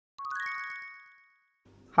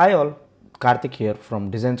Hi all, Karthik here from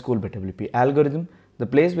Design School by WP Algorithm, the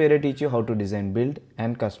place where I teach you how to design, build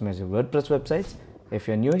and customize your WordPress websites. If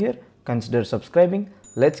you're new here, consider subscribing.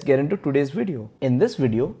 Let's get into today's video. In this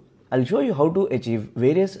video, I'll show you how to achieve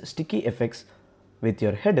various sticky effects with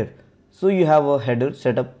your header. So you have a header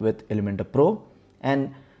set up with Elementor Pro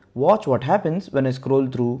and watch what happens when I scroll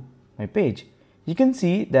through my page. You can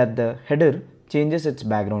see that the header changes its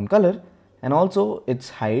background color and also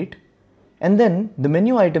its height, and then the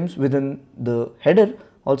menu items within the header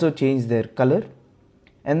also change their color,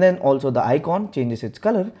 and then also the icon changes its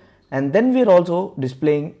color, and then we are also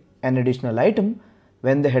displaying an additional item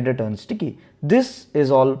when the header turns sticky. This is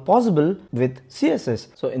all possible with CSS.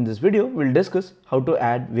 So in this video we'll discuss how to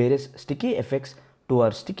add various sticky effects to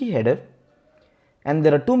our sticky header, and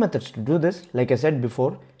there are two methods to do this. Like I said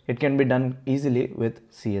before, it can be done easily with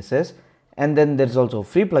CSS, and then there's also a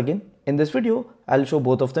free plugin. In this video I'll show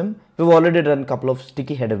both of them. We've already done a couple of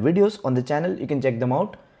sticky header videos on the channel, you can check them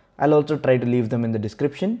out. I'll also try to leave them in the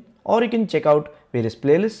description, or you can check out various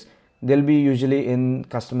playlists. They'll be usually in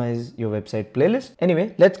customize your website playlist.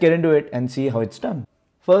 Anyway, let's get into it and see how it's done.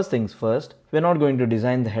 First things first, we're not going to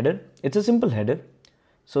design the header. It's a simple header.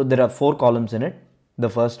 So there are 4 columns in it. The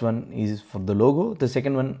first one is for the logo, the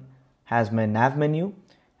second one has my nav menu,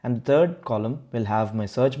 and the third column will have my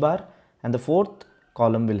search bar, and the fourth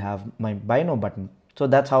column will have my buy now button. So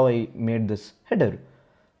that's how I made this header.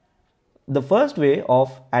 The first way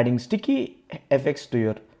of adding sticky effects to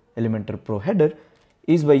your Elementor Pro header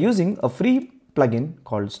is by using a free plugin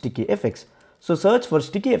called Sticky Effects. So search for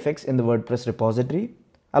Sticky Effects in the WordPress repository.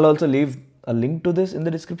 I'll also leave a link to this in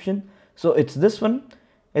the description. So it's this one.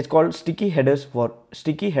 It's called Sticky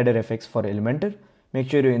Header Effects for Elementor. Make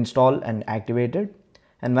sure you install and activate it.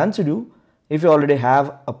 And once you do, if you already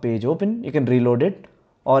have a page open, you can reload it,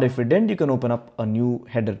 or if you didn't, you can open up a new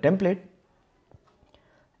header template,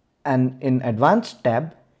 and in Advanced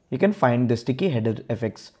tab you can find the Sticky Header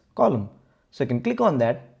Effects column. So you can click on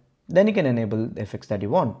that, then you can enable the effects that you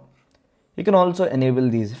want. You can also enable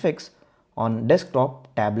these effects on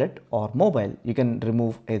desktop, tablet or mobile. You can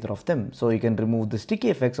remove either of them. So you can remove the sticky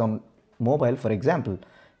effects on mobile, for example,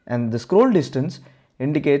 and the scroll distance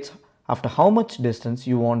indicates after how much distance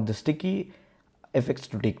you want the sticky effects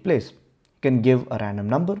to take place. You can give a random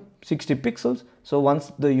number, 60 pixels. So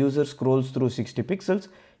once the user scrolls through 60 pixels,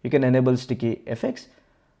 you can enable sticky effects,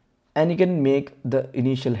 and you can make the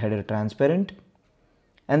initial header transparent,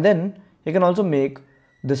 and then you can also make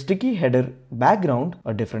the sticky header background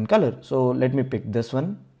a different color. So let me pick this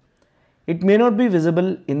one. It may not be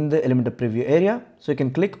visible in the Elementor preview area, so you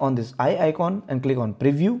can click on this eye icon and click on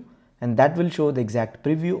preview, and that will show the exact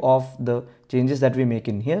preview of the changes that we make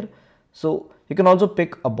in here. So you can also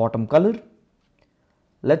pick a bottom color.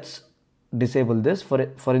 Let's disable this.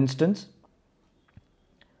 For instance,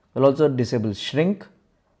 we'll also disable shrink.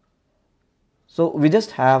 So we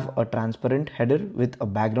just have a transparent header with a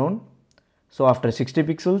background. So after 60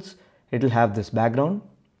 pixels, it will have this background.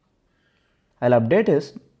 I'll update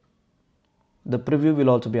this. The preview will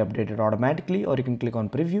also be updated automatically, or you can click on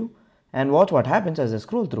preview and watch what happens as I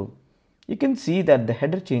scroll through. You can see that the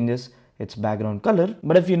header changes its background color,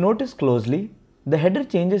 but if you notice closely, the header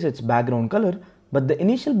changes its background color, but the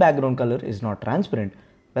initial background color is not transparent.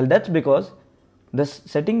 Well, that's because the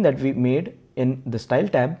setting that we made in the style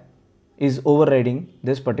tab is overriding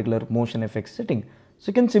this particular motion effects setting. So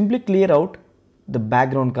you can simply clear out the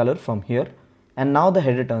background color from here, and now the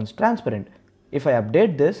header turns transparent. If I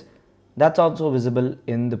update this, that's also visible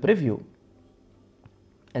in the preview.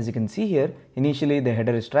 As you can see here, initially the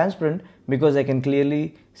header is transparent because I can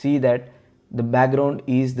clearly see that the background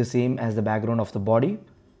is the same as the background of the body,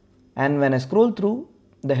 and when I scroll through,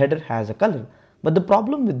 the header has a color. But the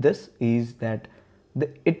problem with this is that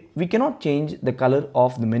we cannot change the color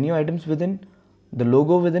of the menu items within, the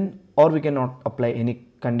logo within, or we cannot apply any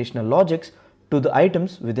conditional logics to the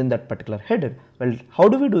items within that particular header. Well, how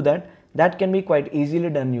do we do that? That can be quite easily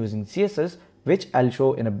done using CSS, which I'll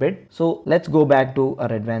show in a bit. So let's go back to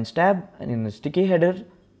our Advanced tab, and in a sticky header,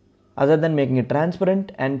 other than making it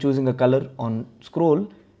transparent and choosing a color on scroll,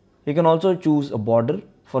 you can also choose a border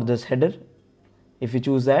for this header. If you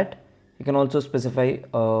choose that, you can also specify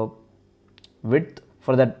a width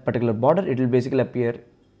for that particular border. It will basically appear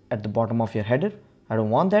at the bottom of your header. I don't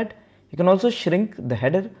want that. You can also shrink the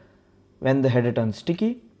header when the header turns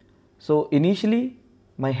sticky. So initially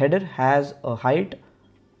my header has a height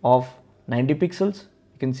of 90 pixels.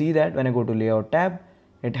 You can see that when I go to layout tab,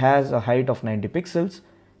 it has a height of 90 pixels,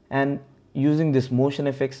 and using this motion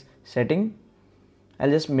effects setting, I'll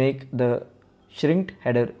just make the shrinked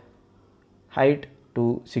header height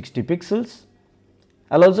to 60 pixels,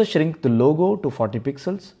 I'll also shrink the logo to 40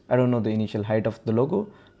 pixels. I don't know the initial height of the logo,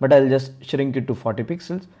 but I'll just shrink it to 40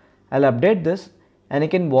 pixels. I'll update this and you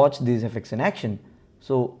can watch these effects in action.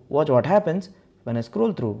 So watch what happens when I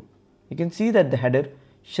scroll through. You can see that the header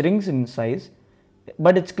shrinks in size,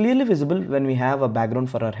 but it's clearly visible when we have a background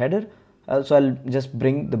for our header. So I'll just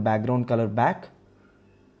bring the background color back.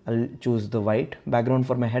 I'll choose the white background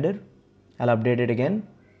for my header. I'll update it again.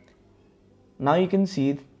 Now you can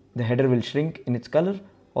see the header will shrink in its color.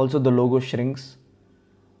 Also the logo shrinks.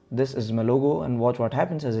 This is my logo, and watch what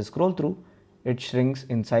happens as I scroll through. It shrinks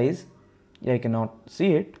in size. Yeah, I cannot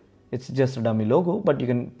see it. It's just a dummy logo, but you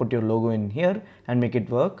can put your logo in here and make it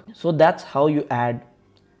work. So that's how you add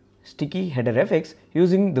sticky header effects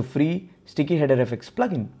using the free sticky header effects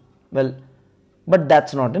plugin. Well, but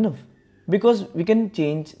that's not enough, because we can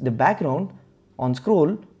change the background on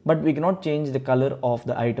scroll, but we cannot change the color of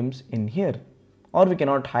the items in here, or we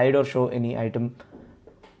cannot hide or show any item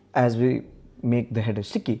as we make the header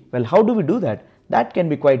sticky. Well, how do we do that? That can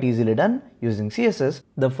be quite easily done using CSS.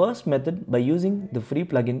 The first method, by using the free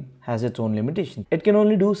plugin, has its own limitation. It can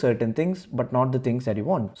only do certain things, but not the things that you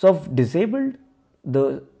want. So if disabled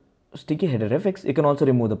the sticky header effects, you can also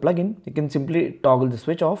remove the plugin. You can simply toggle the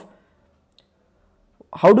switch off.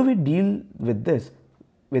 How do we deal with this?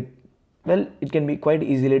 Well, it can be quite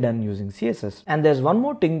easily done using CSS. And there's one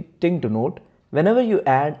more thing to note. Whenever you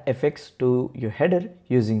add effects to your header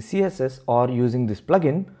using CSS or using this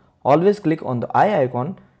plugin, always click on the eye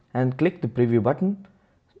icon and click the preview button.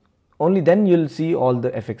 Only then you'll see all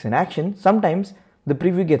the effects in action. Sometimes the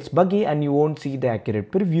preview gets buggy and you won't see the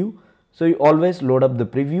accurate preview. So you always load up the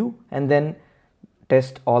preview and then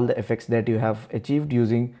test all the effects that you have achieved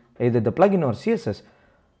using either the plugin or CSS.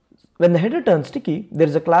 When the header turns sticky, there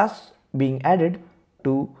is a class being added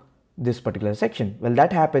to this particular section. Well,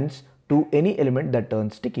 that happens to any element that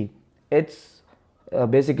turns sticky. It's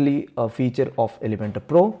basically a feature of Elementor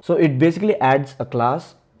Pro. So it basically adds a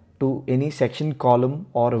class to any section, column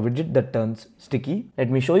or a widget that turns sticky. Let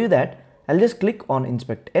me show you that. I'll just click on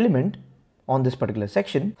inspect element on this particular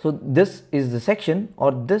section. So this is the section,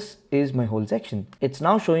 or this is my whole section. It's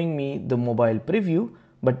now showing me the mobile preview,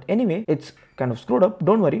 but anyway, it's kind of screwed up.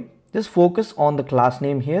 Don't worry, just focus on the class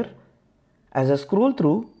name here. As I scroll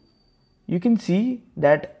through, you can see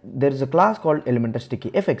that there is a class called elementor-sticky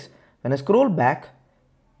effects. When I scroll back,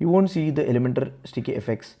 you won't see the elementor-sticky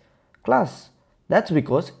effects class. That's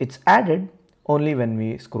because it's added only when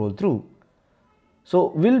we scroll through.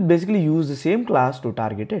 So we'll basically use the same class to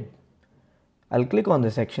target it. I'll click on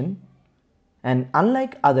the section, and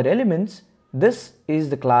unlike other elements, this is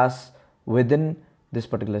the class within this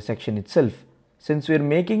particular section itself. Since we're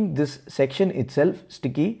making this section itself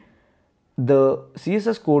sticky, the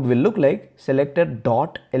CSS code will look like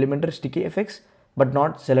selector.elementor-sticky effects, but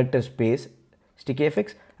not selector space sticky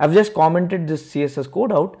effects. I've just commented this CSS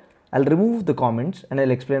code out. I'll remove the comments and I'll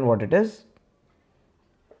explain what it is.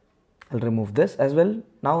 I'll remove this as well.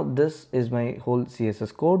 Now this is my whole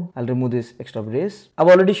CSS code. I'll remove this extra brace. I've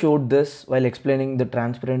already showed this while explaining the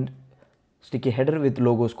transparent sticky header with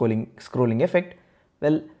logo scrolling effect.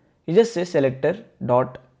 Well, you just say selector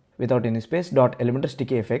dot without any space dot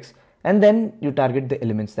elementor-sticky effects, and then you target the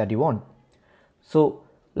elements that you want. So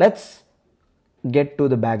let's get to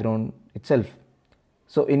the background itself.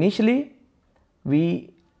 So initially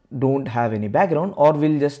we don't have any background, or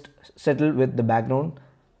we'll just settle with the background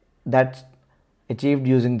that's achieved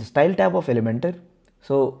using the style tab of Elementor.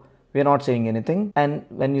 So we're not saying anything. And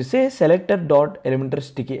when you say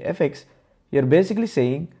selector.elementor-sticky effects, you're basically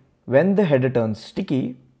saying when the header turns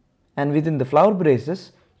sticky, and within the flower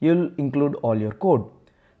braces, you'll include all your code.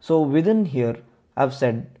 So within here, I've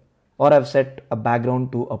set a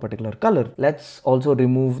background to a particular color. Let's also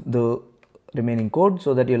remove the remaining code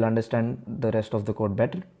so that you'll understand the rest of the code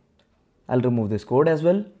better. I'll remove this code as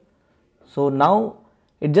well. So now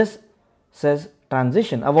it just says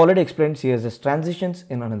transition. I've already explained CSS transitions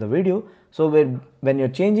in another video. So when you're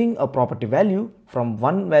changing a property value from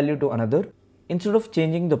one value to another, instead of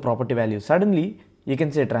changing the property value suddenly, you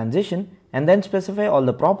can say transition and then specify all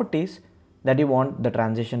the properties that you want the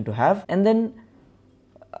transition to have. And then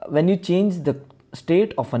when you change the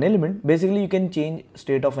state of an element, basically you can change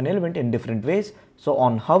state of an element in different ways. So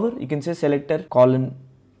on hover, you can say selector :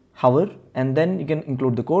 hover, and then you can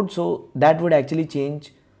include the code. So that would actually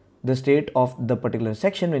change the state of the particular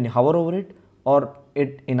section when you hover over it, or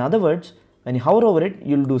in other words, when you hover over it,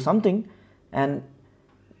 you'll do something, and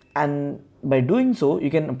by doing so, you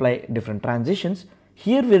can apply different transitions.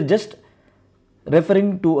 Here we're just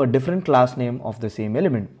referring to a different class name of the same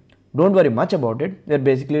element. Don't worry much about it. We're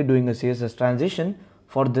basically doing a CSS transition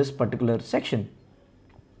for this particular section.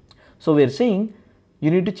 So we're saying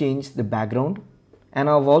you need to change the background, and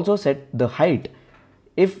I've also set the height.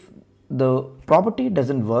 If the property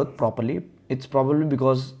doesn't work properly, it's probably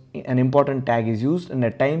because an important tag is used, and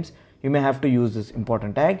at times you may have to use this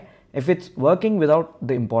important tag. If it's working without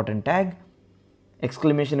the important tag,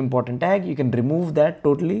 exclamation important tag, you can remove that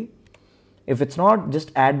totally. If it's not,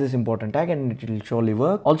 just add this important tag and it will surely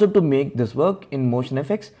work. Also, to make this work in motion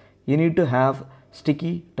effects, you need to have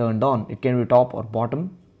sticky turned on. It can be top or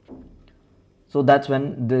bottom. So that's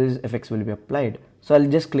when these effects will be applied. So I'll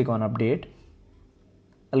just click on update.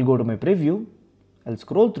 I'll go to my preview. I'll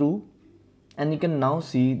scroll through, and you can now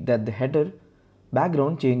see that the header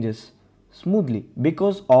background changes smoothly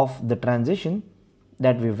because of the transition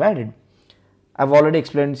that we've added. I've already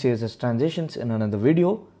explained CSS transitions in another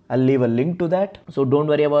video. I'll leave a link to that, so don't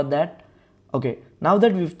worry about that. Okay, now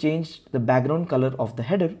that we've changed the background color of the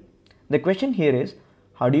header, the question here is,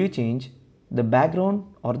 how do you change the background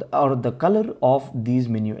or the color of these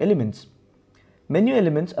menu elements? Menu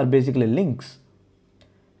elements are basically links.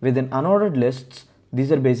 Within unordered lists,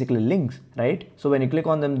 these are basically links, right? So when you click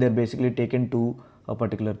on them, they're basically taken to a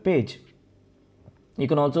particular page. You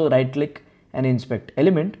can also right click and inspect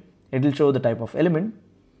element. It will show the type of element.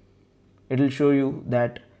 It will show you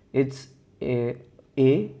that it's a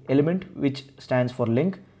element which stands for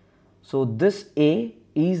link. So this A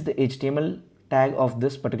is the HTML tag of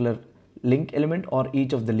this particular link element or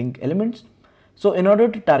each of the link elements. So in order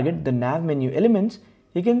to target the nav menu elements,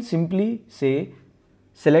 you can simply say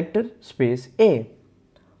selector space A.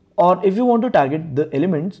 Or if you want to target the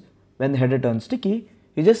elements when the header turns sticky,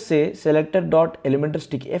 you just say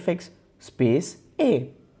selector.elementor-sticky fx space A.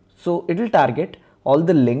 So it will target all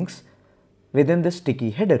the links within the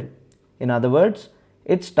sticky header. In other words,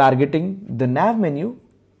 it's targeting the nav menu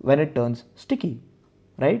when it turns sticky,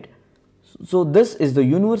 right? So this is the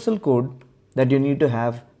universal code that you need to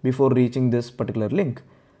have before reaching this particular link.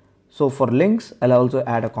 So for links, I'll also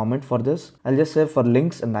add a comment for this. I'll just say for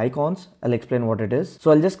links and icons, I'll explain what it is.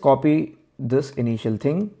 So I'll just copy this initial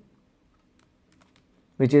thing,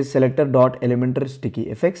 which is selector.elementor-sticky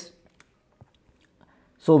fx.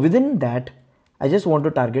 So within that, I just want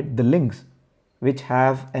to target the links which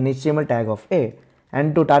have an HTML tag of A,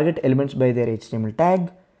 and to target elements by their HTML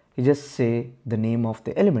tag, you just say the name of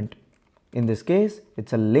the element. In this case,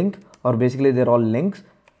 it's a link, or basically they're all links.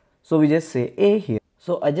 So we just say A here.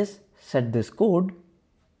 So I just set this code,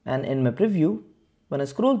 and in my preview, when I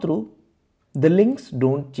scroll through, the links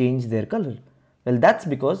don't change their color. Well, that's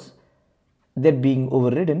because they're being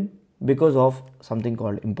overridden because of something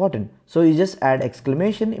called important. So you just add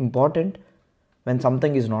exclamation important when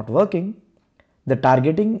something is not working. The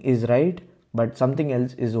targeting is right, but something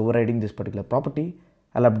else is overriding this particular property.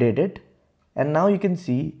 I'll update it, and now you can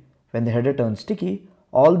see when the header turns sticky,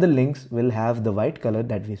 all the links will have the white color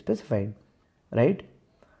that we specified, right?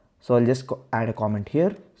 So I'll just add a comment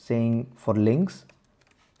here saying for links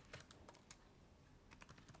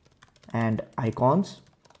and icons.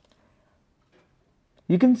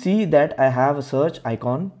 You can see that I have a search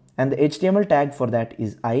icon, and the HTML tag for that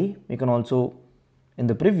is I. You can also, in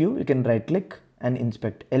the preview, you can right click and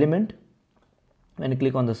inspect element. When you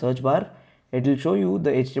click on the search bar, it will show you the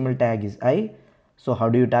HTML tag is I. So how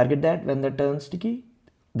do you target that when that turns sticky?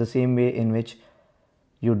 The same way in which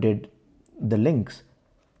you did the links.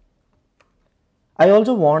 I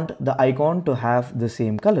also want the icon to have the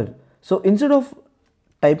same color. So instead of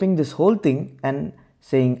typing this whole thing and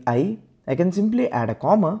saying I can simply add a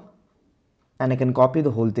comma, and I can copy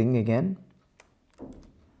the whole thing again.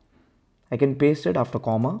 I can paste it after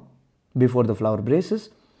comma before the flower braces,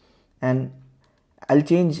 and I'll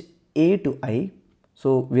change A to I.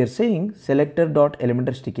 So we are saying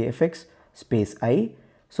selector.elementor-sticky fx space I.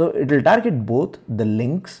 So it will target both the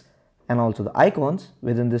links and also the icons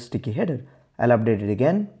within this sticky header. I'll update it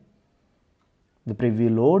again. The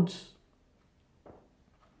preview loads,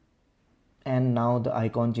 and now the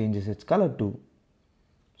icon changes its color too.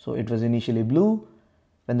 So it was initially blue.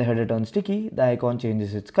 When the header turns sticky, the icon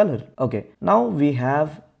changes its color. Okay, now we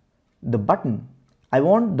have the button. I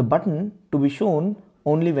want the button to be shown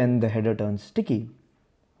only when the header turns sticky.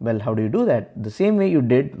 Well, how do you do that? The same way you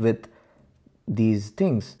did with these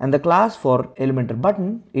things. And the class for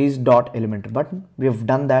elementor-button is .elementor-button. We have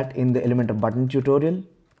done that in the elementor-button tutorial.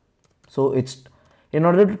 So it's in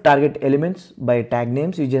order to target elements by tag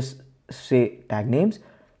names, you just say tag names.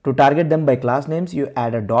 To target them by class names, you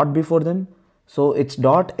add a dot before them. So it's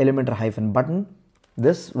 .elementor-button.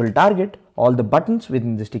 This will target all the buttons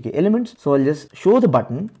within the sticky elements. So I'll just show the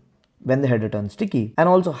button when the header turns sticky, and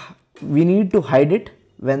also we need to hide it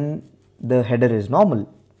when the header is normal,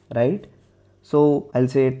 right? So I'll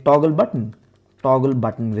say toggle button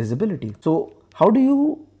visibility. So how do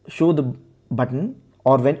you show the button,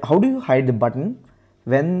 or how do you hide the button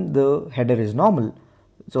when the header is normal?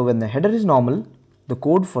 So when the header is normal, the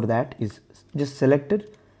code for that is just selector,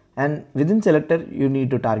 and within selector you need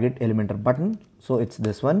to target Elementor button. So it's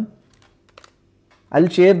this one. I'll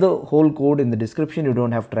share the whole code in the description. You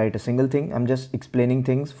don't have to write a single thing. I'm just explaining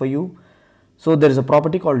things for you. So there is a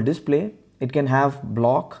property called display. It can have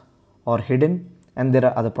block or hidden, and there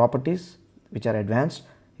are other properties which are advanced.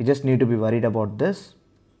 You just need to be worried about this.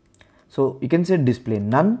 So you can say display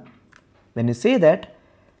none. When you say that,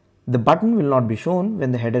 the button will not be shown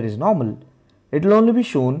when the header is normal. It will only be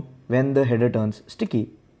shown when the header turns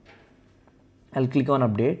sticky. I'll click on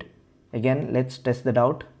update. Again, let's test that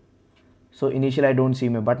out. So initially I don't see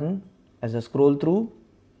my button. As I scroll through,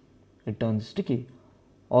 it turns sticky.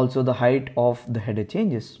 Also the height of the header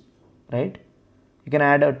changes, right? You can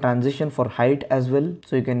add a transition for height as well.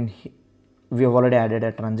 So we have already added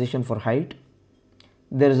a transition for height.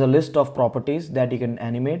 There is a list of properties that you can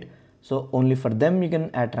animate. So only for them you can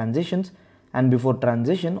add transitions, and before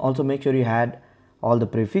transition also make sure you add all the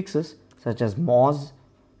prefixes such as moz,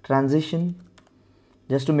 transition,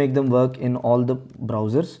 just to make them work in all the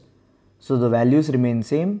browsers. So the values remain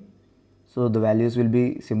same. So the values will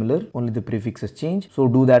be similar, only the prefixes change. So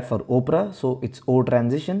do that for Opera. So it's O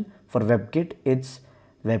transition. For WebKit, it's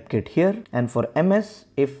WebKit here. And for MS,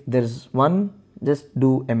 if there's one, just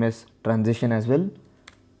do MS transition as well.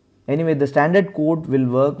 Anyway, the standard code will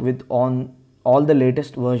work with on all the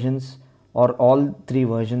latest versions or all 3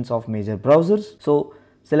 versions of major browsers. So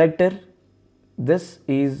selector, this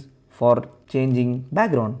is for changing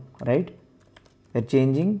background, right? We're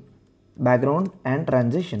changing background and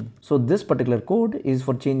transition. So this particular code is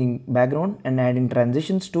for changing background and adding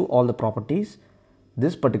transitions to all the properties.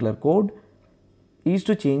 This particular code is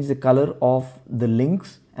to change the color of the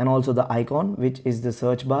links and also the icon, which is the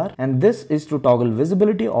search bar, and this is to toggle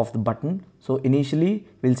visibility of the button. So initially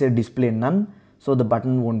we'll say display none, so the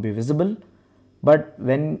button won't be visible, but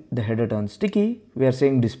when the header turns sticky, we are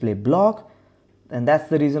saying display block, and that's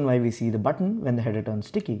the reason why we see the button when the header turns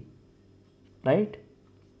sticky, right?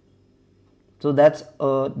 So that's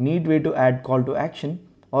a neat way to add call to action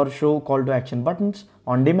or show call to action buttons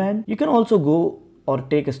on demand. You can also go or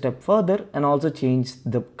take a step further and also change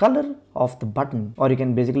the color of the button, or you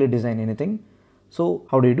can basically design anything. So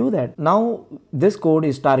how do you do that? Now this code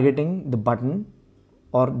is targeting the button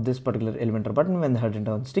or this particular Elementor button when the header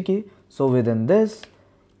turns sticky. So within this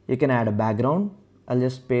you can add a background. I'll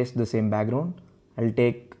just paste the same background. I'll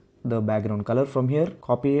take the background color from here,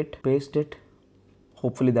 copy it, paste it.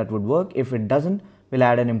 Hopefully that would work. If it doesn't, we'll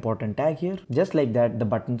add an important tag here. Just like that, the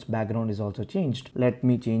button's background is also changed. Let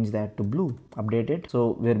me change that to blue, update it.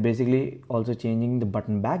 So we're basically also changing the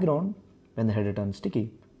button background when the header turns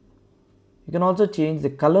sticky. You can also change the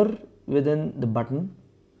color within the button.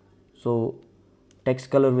 So text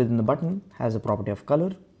color within the button has a property of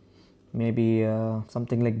color. Maybe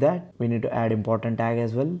something like that. We need to add important tag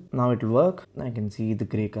as well. Now it will work. I can see the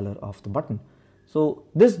gray color of the button. So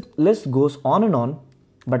this list goes on and on,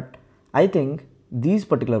 but I think these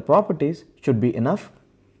particular properties should be enough.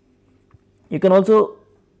 You can also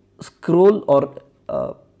scroll or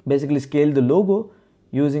basically scale the logo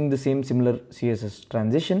using the same similar CSS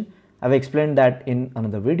transition. I've explained that in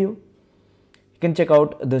another video. You can check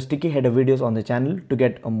out the sticky header videos on the channel to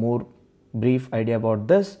get a more brief idea about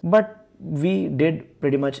this. But we did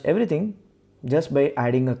pretty much everything just by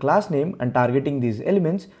adding a class name and targeting these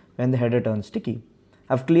elements when the header turns sticky.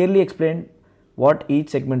 I've clearly explained what each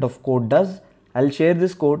segment of code does. I'll share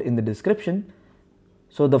this code in the description.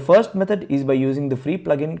 So the first method is by using the free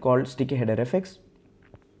plugin called Sticky Header FX,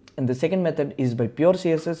 and the second method is by pure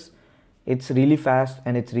CSS. It's really fast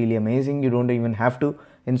and it's really amazing. You don't even have to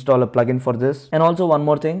install a plugin for this. And also one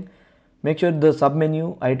more thing, make sure the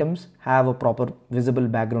submenu items have a proper visible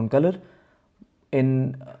background color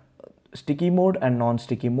in sticky mode and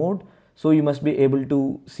non-sticky mode. So you must be able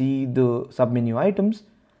to see the submenu items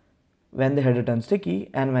when the header turns sticky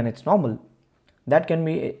and when it's normal. That can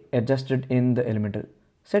be adjusted in the Elementor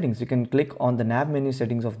settings. You can click on the nav menu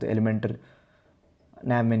settings of the Elementor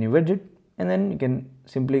nav menu widget, and then you can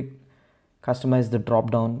simply customize the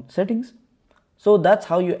drop down settings. So that's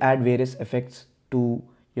how you add various effects to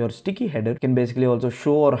your sticky header. You can basically also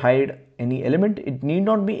show or hide any element. It need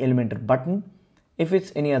not be Elementor button. If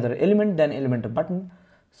it's any other element than Elementor button,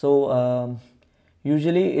 so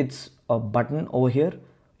usually it's a button over here.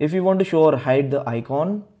 If you want to show or hide the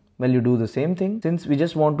icon, well, you do the same thing. Since we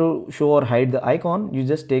just want to show or hide the icon, you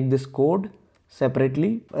just take this code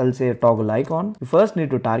separately. I'll say a toggle icon. You first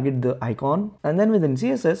need to target the icon, and then within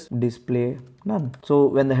CSS display none. So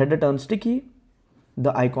when the header turns sticky,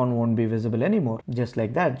 the icon won't be visible anymore, just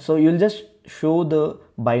like that. So you'll just show the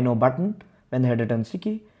buy now button when the header turns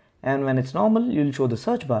sticky, and when it's normal, you'll show the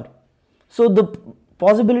search bar. So the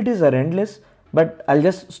possibilities are endless, but I'll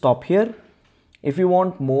just stop here. If you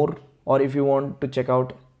want more, or if you want to check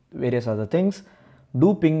out various other things,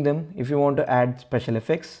 do ping them. If you want to add special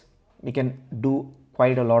effects, you can do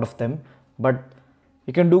quite a lot of them, but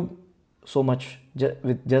you can do so much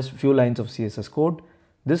with just few lines of CSS code.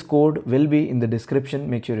 This code will be in the description.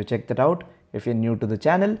 Make sure you check that out. If you're new to the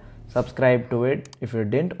channel, subscribe to it if you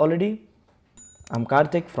didn't already. I'm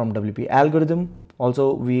Karthik from WP Algorithm.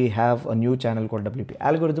 Also, we have a new channel called WP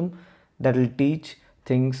Algorithm that will teach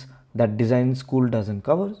things that design school doesn't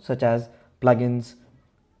cover, such as plugins,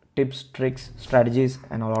 tips, tricks, strategies,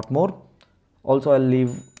 and a lot more. Also, I'll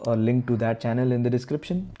leave a link to that channel in the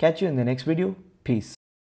description. Catch you in the next video. Peace.